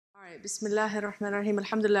Right. Bismillahir Rahmanir Rahim.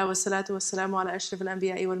 Alhamdulillah wa salatu wa salamu ala ashraf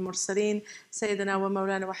al-anbiya'i wal mursaleen. Sayyidina wa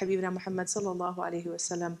maulana wa habibina Muhammad sallallahu alayhi wa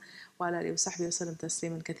sallam wa ala alihi wa sahbihi wa sallam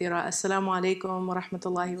tasliman kathira. Assalamu alaikum wa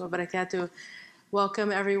rahmatullahi wa barakatuh.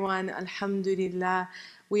 Welcome everyone. Alhamdulillah.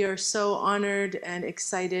 We are so honored and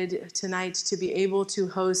excited tonight to be able to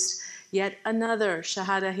host yet another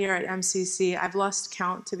Shahada here at MCC. I've lost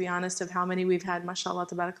count, to be honest, of how many we've had. MashaAllah,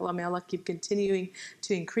 tabarakallah. May Allah keep continuing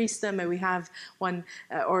to increase them. May we have one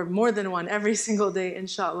or more than one every single day,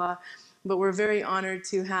 inshallah. But we're very honored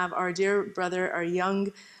to have our dear brother, our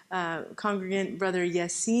young congregant brother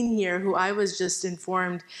Yasin here, who I was just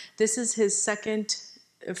informed, this is his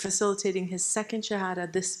facilitating his second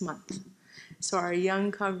Shahada this month. So our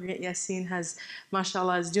young congregant Yasin has,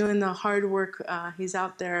 mashallah, is doing the hard work. He's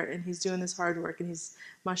out there and he's doing this hard work and he's,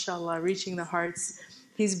 mashallah, reaching the hearts.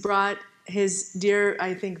 He's brought his dear,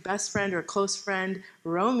 I think, best friend or close friend,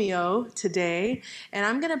 Romeo, today. And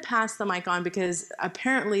I'm going to pass the mic on because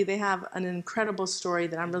apparently they have an incredible story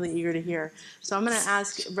that I'm really eager to hear. So I'm going to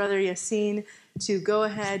ask Brother Yasin to go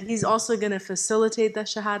ahead. He's also going to facilitate the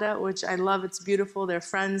Shahada, which I love. It's beautiful. They're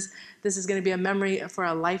friends. This is going to be a memory for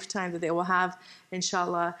a lifetime that they will have,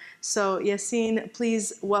 inshallah. So Yasin,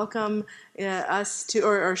 please welcome us to,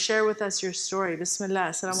 or share with us your story.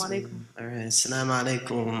 Bismillah. Assalamu alaikum. All right.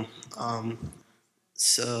 Assalamu alaikum.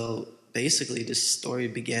 So basically this story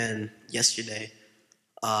began yesterday,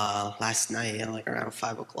 last night, like around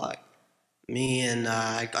 5 o'clock. Me and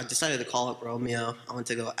I decided to call up Romeo. I went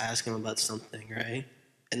to go ask him about something, right?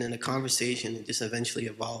 And then the conversation, it just eventually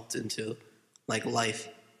evolved into like life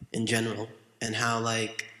in general and how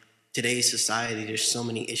like today's society, there's so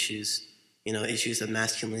many issues, you know, issues of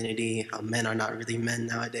masculinity, how men are not really men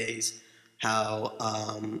nowadays, how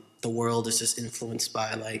the world is just influenced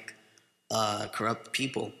by like corrupt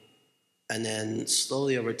people. And then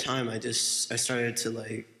slowly over time, I started to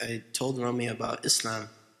like, I told Romeo about Islam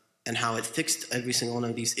and how it fixed every single one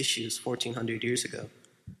of these issues 1,400 years ago.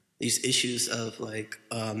 These issues of like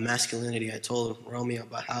masculinity. I told Romeo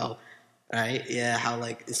about how, right? Yeah, how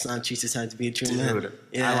like Islam teaches how to be a true man.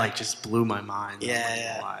 Yeah, I like just blew my mind.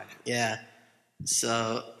 Yeah.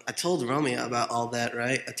 So I told Romeo about all that,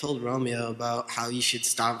 right? I told Romeo about how you should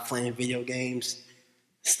stop playing video games.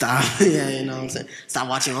 Stop, yeah, you know what I'm saying? Stop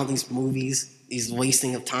watching all these movies, these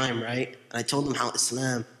wasting of time, right? And I told him how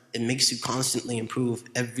Islam, it makes you constantly improve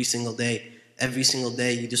every single day. Every single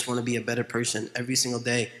day, you just want to be a better person. Every single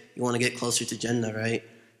day, you want to get closer to Jannah, right?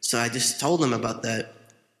 So I just told him about that.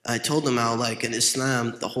 I told him how, like, in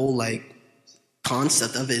Islam, the whole, like,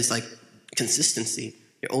 concept of it is, like, consistency.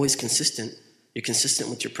 You're always consistent. You're consistent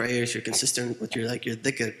with your prayers. You're consistent with your, like, your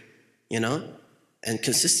dhikr, you know? And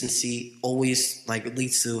consistency always, like,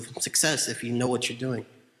 leads to success if you know what you're doing.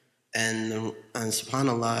 And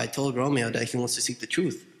subhanAllah, I told Romeo that he wants to seek the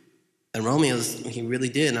truth. And he really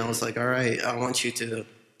did. And I was like, all right, I want you to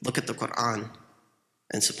look at the Quran.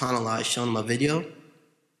 And subhanAllah, I showed him a video.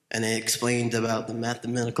 And it explained about the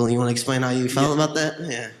mathematical. You want to explain how you felt about that?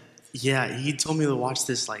 Yeah. Yeah, he told me to watch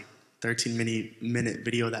this like 13-minute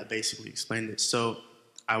video that basically explained it. So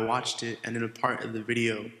I watched it. And in a part of the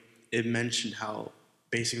video, it mentioned how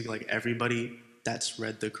basically like everybody that's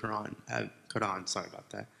read the Quran, sorry about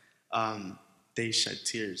that, they shed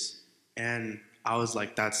tears. And I was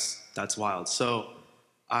like, that's wild. So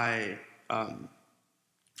I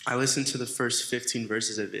listened to the first 15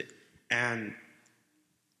 verses of it, and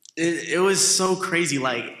it was so crazy.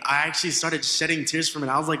 Like, I actually started shedding tears from it.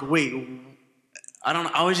 I was like, wait,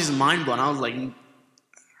 I was just mind blown. I was like,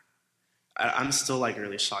 I'm still like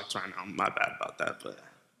really shocked right now. My bad about that, but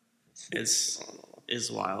it's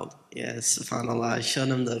wild. Yeah, subhanAllah. I showed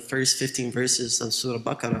him the first 15 verses of Surah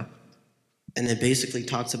Baqarah. And it basically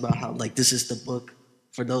talks about how, like, this is the book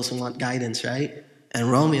for those who want guidance, right?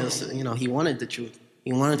 And Romeo, you know, he wanted the truth.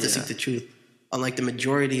 He wanted to seek the truth. Unlike the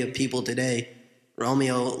majority of people today,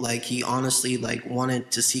 Romeo, like, he honestly, like,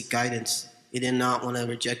 wanted to seek guidance. He did not want to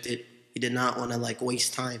reject it. He did not want to, like,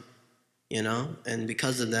 waste time, you know? And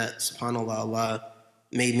because of that, subhanAllah, Allah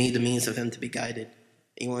made me the means of him to be guided.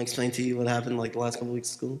 You want to explain to you what happened, like, the last couple of weeks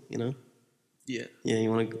of school, you know? Yeah. Yeah, you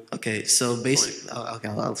want to... Okay, so basically... okay,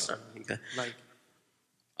 I'll start. Okay. Like,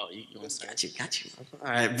 you want to start? Got you.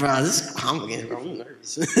 All right, bro, this is complicated, bro. I'm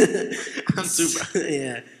nervous. I'm too, bro.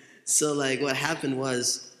 Yeah. So, like, what happened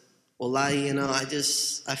was, wallahi, you know,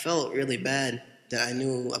 I felt really bad that I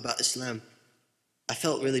knew about Islam. I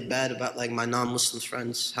felt really bad about, like, my non-Muslim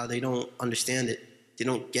friends, how they don't understand it. They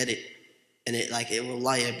don't get it. And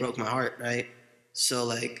wallahi, it broke my heart, right? So,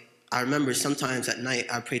 like, I remember sometimes at night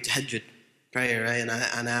I prayed tahajjud prayer, right?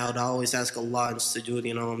 And I would always ask Allah in sujood,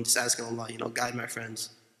 you know, I'm just asking Allah, you know, guide my friends,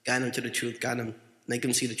 guide them to the truth, guide them make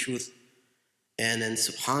him see the truth. And then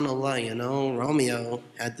subhanallah, you know, Romeo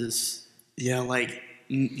had this. Yeah, like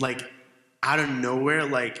out of nowhere,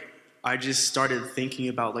 like I just started thinking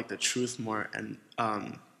about like the truth more, and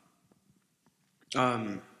I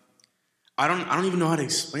don't even know how to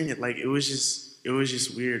explain it. Like it was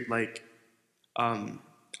just weird. Like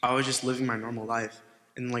I was just living my normal life,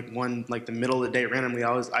 and like the middle of the day randomly,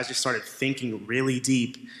 I just started thinking really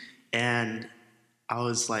deep, and I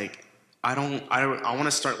was like, I want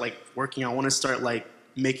to start like working. I want to start like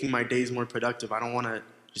making my days more productive. I don't want to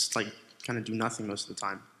just like kind of do nothing most of the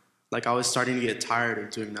time. Like I was starting to get tired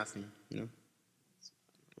of doing nothing, you know?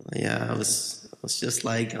 Yeah, I was just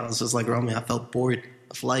like Romeo. I felt bored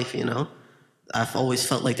of life, you know. I've always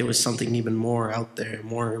felt like there was something even more out there,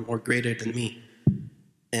 more greater than me.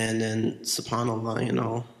 And then subhanallah, you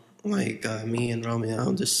know, like me and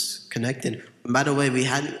Romeo just connected. And by the way, we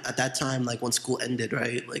hadn't at that time, like when school ended,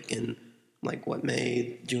 right? Like in like what,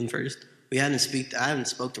 June 1st. I haven't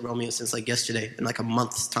spoke to Romeo since like yesterday in like a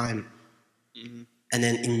month's time. Mm-hmm. And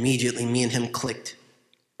then immediately me and him clicked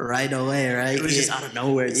right away, right? It was just out of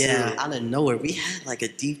nowhere, too. Yeah, out of nowhere. We had like a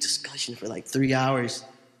deep discussion for like 3 hours,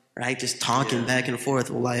 right? Just talking back and forth.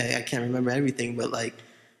 Well, I can't remember everything, but like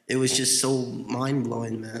it was just so mind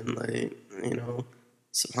blowing, man. Like, you know,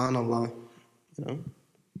 subhanallah, you know,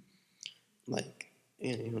 like,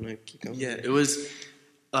 yeah, you want to keep going? Yeah, it was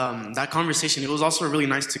that conversation. It was also really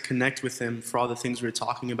nice to connect with him for all the things we were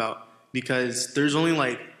talking about, because there's only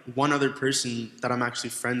like one other person that I'm actually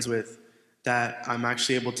friends with that I'm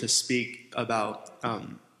actually able to speak about,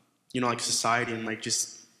 you know, like society and like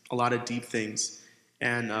just a lot of deep things.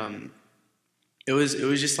 And it was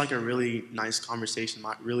just like a really nice conversation,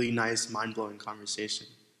 really nice, mind-blowing conversation.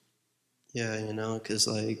 Yeah, you know, because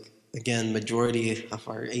like, again, majority of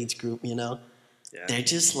our age group, you know, they're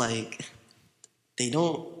just like,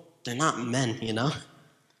 they're not men, you know?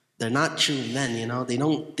 They're not true men, you know? They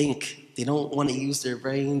don't think. They don't want to use their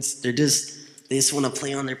brains. They just want to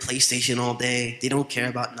play on their PlayStation all day. They don't care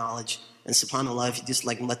about knowledge. And subhanAllah, if you just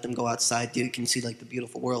like let them go outside, you can see like the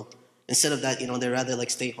beautiful world. Instead of that, you know, they'd rather like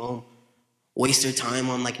stay home, waste their time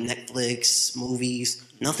on like Netflix, movies,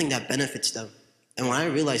 nothing that benefits them. And when I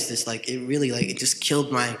realized this, like it really like, it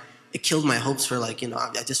killed my hopes for like, you know,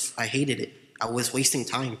 I hated it. I was wasting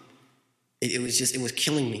time. It was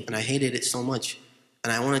killing me, and I hated it so much.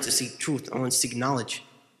 And I wanted to seek truth. I wanted to seek knowledge.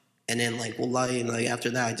 And then like, wallahi, like after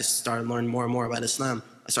that, I just started learning more and more about Islam.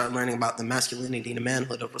 I started learning about the masculinity and the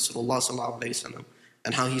manhood of Rasulullah sallallahu alaihi wasallam,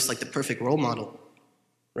 and how he's like the perfect role model,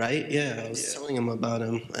 right? Yeah, I was telling him about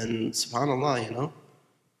him, and subhanallah, you know.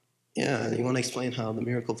 Yeah, you want to explain how the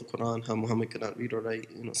miracle of the Quran, how Muhammad could not read or write,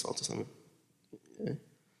 you know, Sallallahu Alaihi Wasallam. Yeah.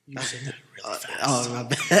 You said that really fast. Oh, my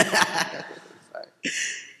bad. Sorry.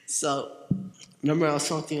 So, remember I was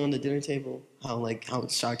talking to you on the dinner table, how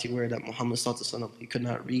shocked you were that Muhammad Sallallahu Alaihi Wasallam, he could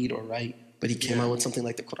not read or write, but he came out with something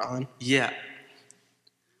like the Quran? Yeah.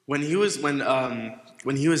 When he was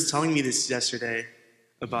telling me this yesterday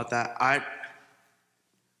about that,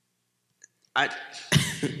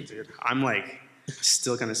 dude, I'm like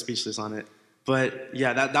still kind of speechless on it. But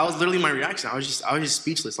yeah, that was literally my reaction. I was just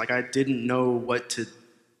speechless. Like I didn't know what to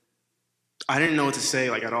say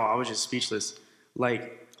like at all. I was just speechless.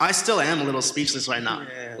 Like I still am a little speechless right now.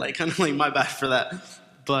 Yeah. Like kind of like my bad for that.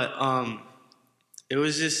 But it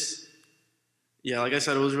was just, yeah, like I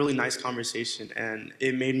said, it was a really nice conversation, and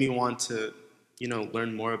it made me want to, you know,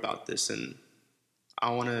 learn more about this. And I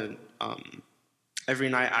want to every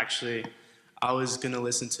night actually. I'm gonna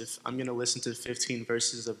listen to 15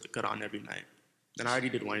 verses of the Quran every night. And I already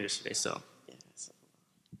did one yesterday, so. Yeah, so.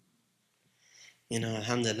 You know,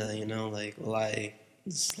 alhamdulillah, you know, like,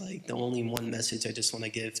 it's like the only one message I just want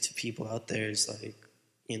to give to people out there is like,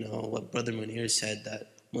 you know, what Brother Munir said,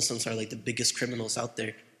 that Muslims are like the biggest criminals out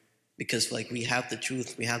there, because like we have the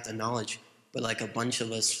truth, we have the knowledge, but like a bunch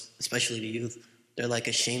of us, especially the youth, they're like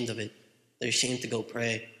ashamed of it. They're ashamed to go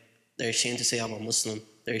pray. They're ashamed to say I'm a Muslim.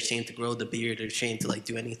 They're ashamed to grow the beard. They're ashamed to like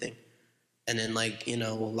do anything. And then like, you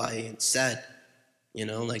know, wallahi, it's sad. You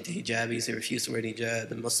know, like the hijabis, they refuse to wear the hijab.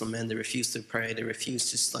 The Muslim men, they refuse to pray. They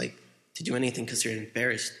refuse just like to do anything because they're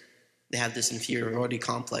embarrassed. They have this inferiority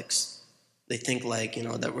complex. They think like, you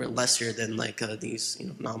know, that we're lesser than like these, you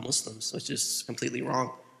know, non-Muslims, which is completely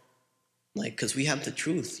wrong. Like, because we have the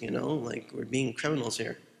truth, you know, like we're being criminals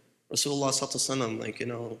here. Rasulullah sallallahu alaihi wasallam, like, you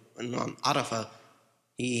know, on Arafah,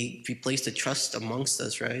 he placed a trust amongst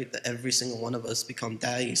us, right? That every single one of us become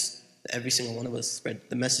da'is. That every single one of us spread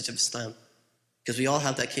the message of Islam. Because we all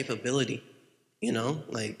have that capability, you know?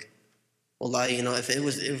 Like, wallahi, you know, if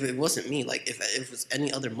it wasn't me, like if it was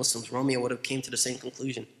any other Muslims, Romeo would have came to the same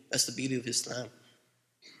conclusion. That's the beauty of Islam.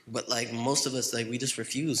 But like most of us, like we just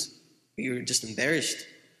refuse. We were just embarrassed,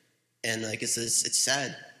 and like it's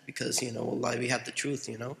sad because like we have the truth.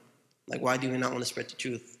 Like why do we not want to spread the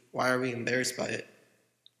truth? Why are we embarrassed by it?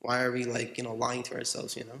 Why are we like lying to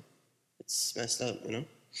ourselves? It's messed up.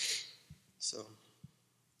 So,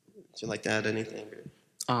 would you like to add anything?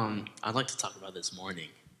 I'd like to talk about this morning.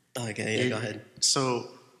 Okay, yeah, go ahead. So,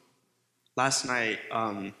 last night,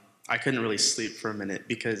 I couldn't really sleep for a minute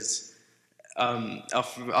because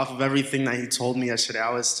off of everything that he told me yesterday,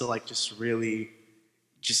 I was still like just really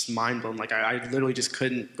mind blown. Like I literally just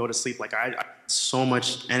couldn't go to sleep. Like I had so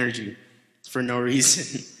much energy for no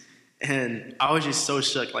reason, and I was just so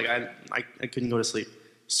shook. Like I couldn't go to sleep.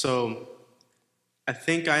 So I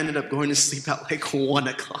think I ended up going to sleep at like 1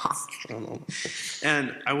 o'clock,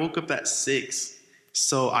 and I woke up at 6.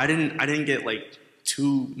 So I didn't get like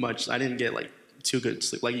too much. I didn't get like too good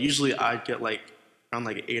sleep. Like usually I'd get like around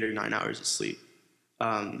like 8 or 9 hours of sleep.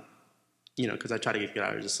 Because I try to get good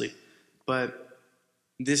hours of sleep. But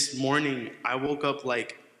this morning I woke up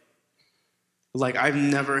like I've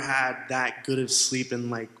never had that good of sleep in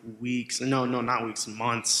like weeks. No, not weeks,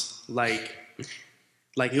 months. Like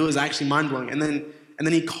it was actually mind blowing. And then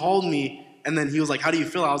he called me, and then he was like, "How do you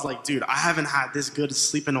feel?" I was like, "Dude, I haven't had this good of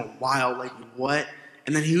sleep in a while. Like what?"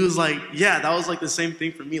 And then he was like, "Yeah, that was like the same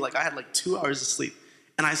thing for me. Like I had like 2 hours of sleep,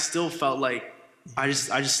 and I still felt like I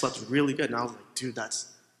just slept really good." And I was like, "Dude,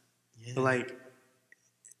 that's like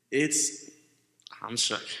I'm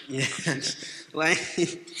shook." Yeah.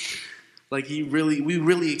 like we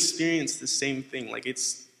really experienced the same thing. Like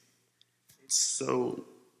it's so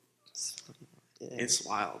it's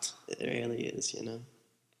wild. It really is,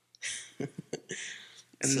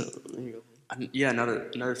 And so there you go. yeah, another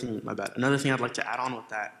thing. My bad. Another thing I'd like to add on with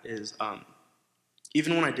that is,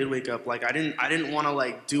 even when I did wake up, like I didn't want to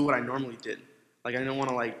like do what I normally did. Like I didn't want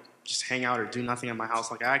to like just hang out or do nothing at my house.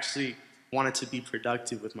 Like I actually wanted to be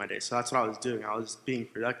productive with my day. So that's what I was doing. I was being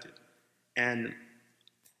productive, and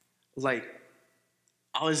like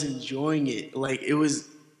I was enjoying it. Like it was,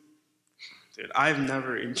 dude. I've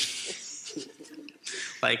never enjoyed.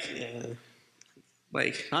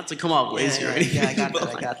 Like, not to come off lazy or anything. Yeah, I got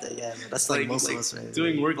that. Yeah, that's like most of us, right?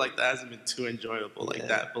 Doing work like that hasn't been too enjoyable like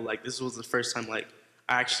that. But like, this was the first time like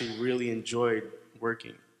I actually really enjoyed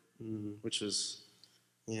working, which was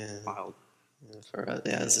wild.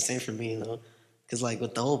 Yeah, it's the same for me, because like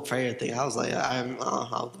with the whole prayer thing, I was like,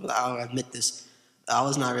 I'll admit this, I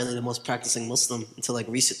was not really the most practicing Muslim until like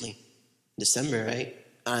recently, December, right?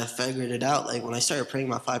 And I figured it out like when I started praying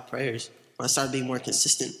my 5 prayers, when I started being more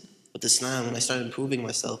consistent with Islam, when I started improving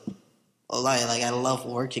myself. Like I love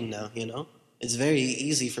working now, It's very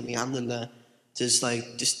easy for me, alhamdulillah,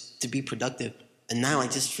 just to be productive. And now I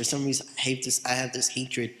just, for some reason, I have this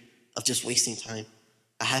hatred of just wasting time.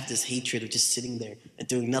 I have this hatred of just sitting there and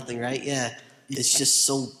doing nothing, right? Yeah, it's just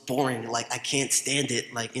so boring. Like I can't stand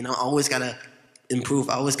it. Like, I always gotta improve.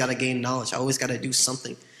 I always gotta gain knowledge. I always gotta do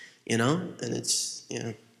something, And it's,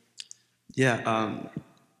 Yeah,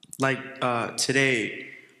 today,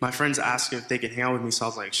 my friends asked if they could hang out with me, so I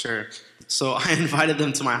was like, sure. So I invited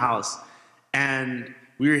them to my house, and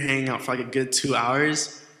we were hanging out for like a good 2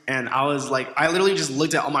 hours, and I was like, I literally just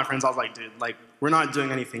looked at all my friends, I was like, dude, like, we're not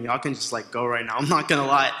doing anything. Y'all can just like go right now. I'm not gonna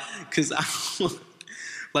lie, because I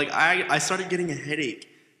started getting a headache,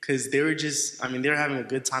 because they were having a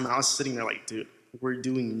good time, and I was sitting there like, dude, we're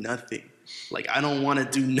doing nothing. Like, I don't want to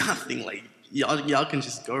do nothing. Like, y'all can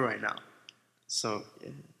just go right now. So,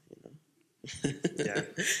 yeah.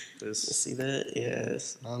 See that?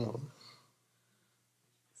 Yes. I don't know.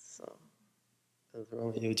 So,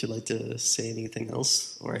 Romeo, would you like to say anything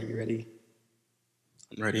else, or are you ready?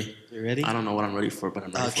 I'm ready. You ready? I don't know what I'm ready for, but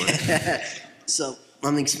I'm ready for it. So,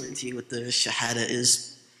 let me explain to you what the Shahada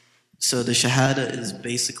is. So, the Shahada is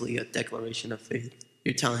basically a declaration of faith.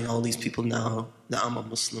 You're telling all these people now that I'm a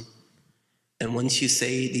Muslim. And once you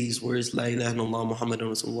say these words, La ilaha illallah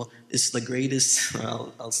Muhammadun Rasulullah, it's the greatest,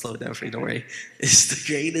 I'll slow it down for you, don't worry. It's the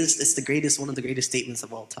greatest, one of the greatest statements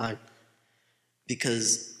of all time.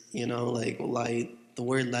 Because, the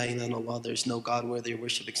word La ilaha illallah, there's no God worthy of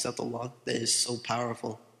worship except Allah, that is so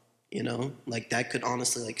powerful, that could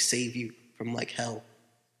honestly, save you from, hell.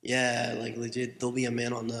 Yeah, legit, there'll be a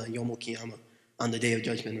man on the Yawm al-Qiyamah, on the Day of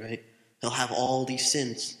Judgment, right? He'll have all these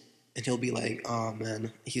sins. And he'll be like, oh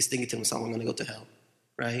man, he's thinking to himself, I'm going to go to hell,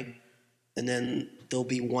 right? And then there'll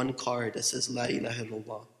be one card that says, La ilaha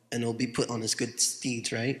illallah, and it'll be put on his good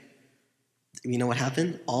deeds, right? You know what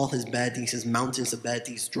happened? All his bad deeds, his mountains of bad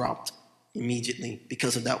deeds dropped immediately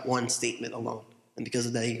because of that one statement alone. And because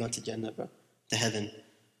of that, he got to Jannah, bro, to heaven.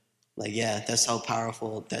 That's how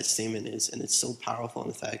powerful that statement is. And it's so powerful,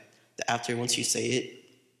 in fact, that once you say it,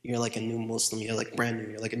 you're like a new Muslim. You're like brand new.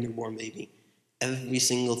 You're like a newborn baby. Every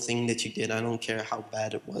single thing that you did, I don't care how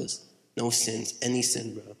bad it was. No sins, any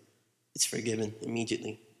sin, bro. It's forgiven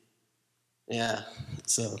immediately. Yeah.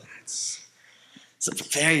 So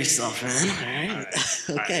prepare yourself, man. All right.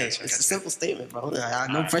 Okay. It's a simple statement, bro.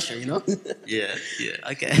 No pressure, you know? Yeah.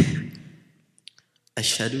 Okay.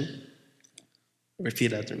 Ashhadu.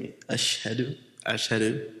 Repeat after me. Ashhadu.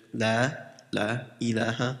 La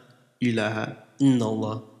ilaha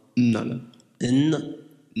illallah. In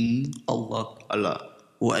Allah.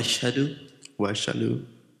 Wa ashhadu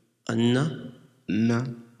anna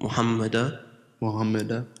Muhammada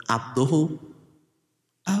abduhu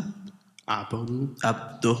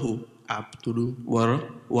wa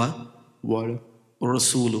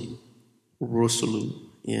rasuluh.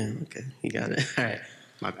 Yeah, okay, you got it. All right.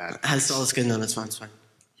 My bad. That's all. It's good. No, that's fine. It's fine.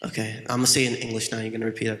 Okay, I'm gonna say it in English now. You're gonna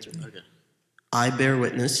repeat after me. Okay. I bear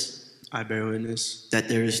witness I bear witness that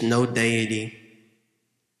there is no deity,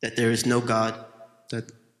 that there is no God,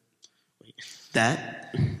 that.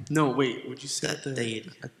 that No, wait. Would you say That the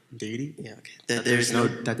deity. Deity? Yeah, okay. That there's no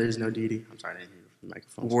that there's no deity. I'm sorry, I didn't hear the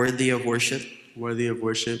microphone. worthy of worship Worthy of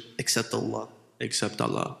worship except Allah, except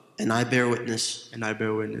Allah, and I bear witness and I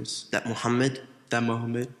bear witness that Muhammad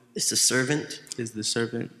Muhammad is the servant is the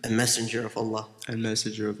servant and messenger of Allah. and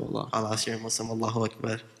messenger of Allah. Allah, you're a Muslim. Allahu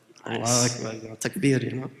Akbar. Allahu Akbar. You know, takbir,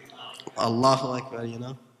 you know. Allahu Akbar, you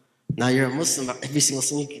know. Now you're a Muslim. Every single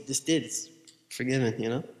thing you just did is forgiven, you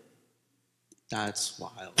know. That's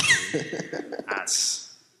wild. That's.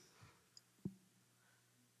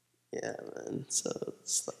 Yeah, man. So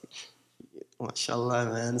it's like, mashallah,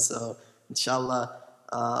 man. So inshallah,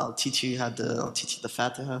 I'll teach you the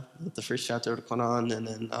Fatiha, the first chapter of the Quran, and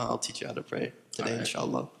then I'll teach you how to pray today, Alright.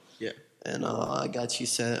 inshallah. Yeah. And I got you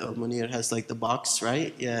set. Munir has like the box,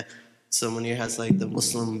 right? Yeah. So Munir has like the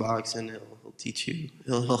Muslim box, and he'll teach you.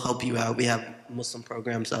 He'll help you out. We have Muslim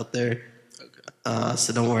programs out there. Okay.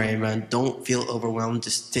 So don't worry, man. Don't feel overwhelmed.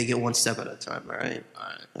 Just take it one step at a time. All right.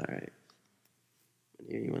 Alright. All right.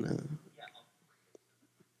 Munir, you wanna?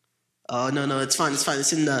 Oh no, it's fine.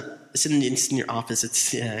 It's in your office.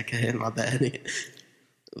 It's okay. My bad.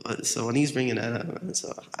 But, so when he's bringing that up, man,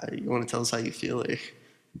 so you want to tell us how you feel? Or?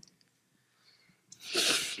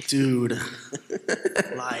 Dude,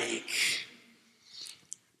 like,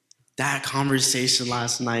 that conversation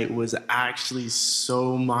last night was actually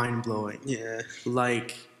so mind-blowing. Yeah.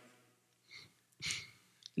 Like,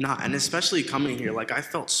 and especially coming here, like, I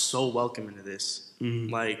felt so welcome into this. Mhm.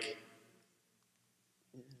 Like,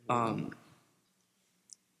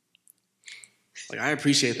 I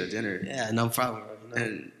appreciate the dinner. Yeah, no problem, bro. No.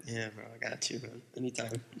 And Yeah, bro, I got you, man.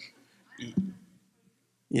 Anytime.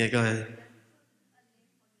 Yeah, go ahead.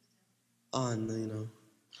 Oh, no, you know.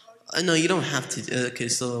 No, you don't have to. Okay,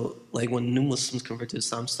 so, like, when new Muslims convert to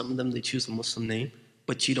Islam, some of them, they choose a Muslim name,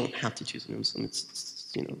 but you don't have to choose a Muslim.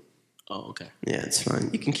 It's you know. oh, okay. Yeah, it's fine.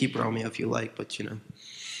 You can keep Romeo if you like, but, you know.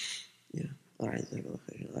 Yeah. All right,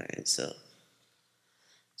 so,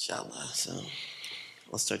 inshallah, so,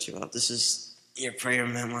 I'll start you off. This is your prayer,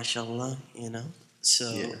 man, mashallah, you know.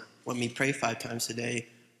 So, Yeah. when we pray 5 times a day,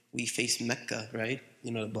 we face Mecca, right?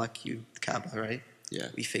 You know, the black cube, Kaaba, right? Yeah.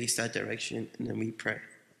 We face that direction, and then we pray,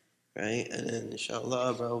 right? And then,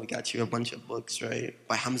 inshallah, bro, we got you a bunch of books, right?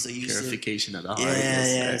 By Hamza Yusuf. Purification of the heart. Yeah,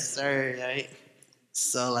 yes, sir, right?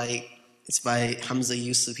 So, like, it's by Hamza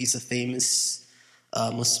Yusuf. He's a famous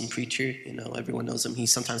Muslim preacher. You know, everyone knows him. He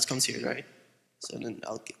sometimes comes here, right? So then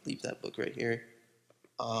I'll leave that book right here.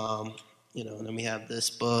 You know, and then we have this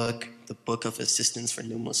book, the Book of Assistance for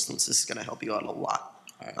New Muslims. This is going to help you out a lot.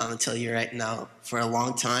 Alright. I'm going to tell you right now, for a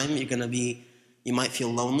long time, you might feel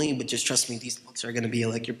lonely, but just trust me, these books are going to be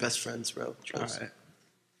like your best friends, bro. Trust.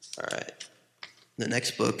 All right. The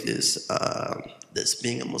next book is this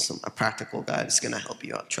Being a Muslim, a Practical Guide. It's going to help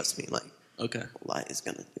you out. Trust me. Like, Okay. Allah is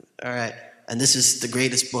going to do it. All right. And this is the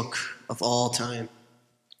greatest book of all time.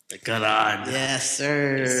 The Quran. Yes,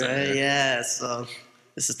 sir. Yes, sir. Right, yeah. So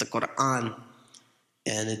this is the Quran.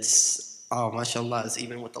 And it's, oh, mashallah, it's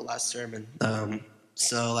even with the last sermon.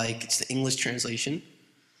 So, like, it's the English translation.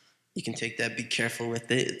 You can take that, be careful with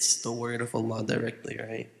it. It's the word of Allah directly,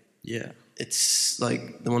 right? Yeah. It's like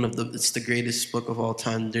it's the greatest book of all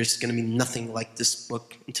time. There's going to be nothing like this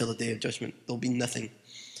book until the Day of Judgment. There'll be nothing.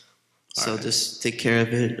 So Alright. just take care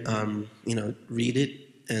of it. You know, read it,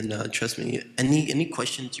 and trust me. Any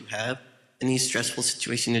questions you have, any stressful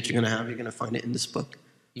situation that you're gonna have, you're gonna find it in this book.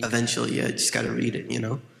 Okay. Eventually, yeah, you just gotta read it. You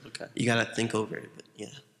know, Okay. you gotta think over it. But yeah,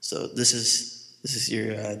 so this is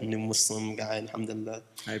your new Muslim guy. Alhamdulillah.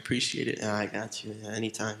 I appreciate it. Yeah, I got you. Yeah,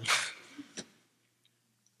 anytime.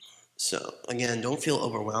 So again, don't feel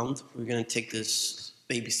overwhelmed. We're gonna take this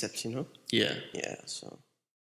baby steps, you know? Yeah. Yeah, so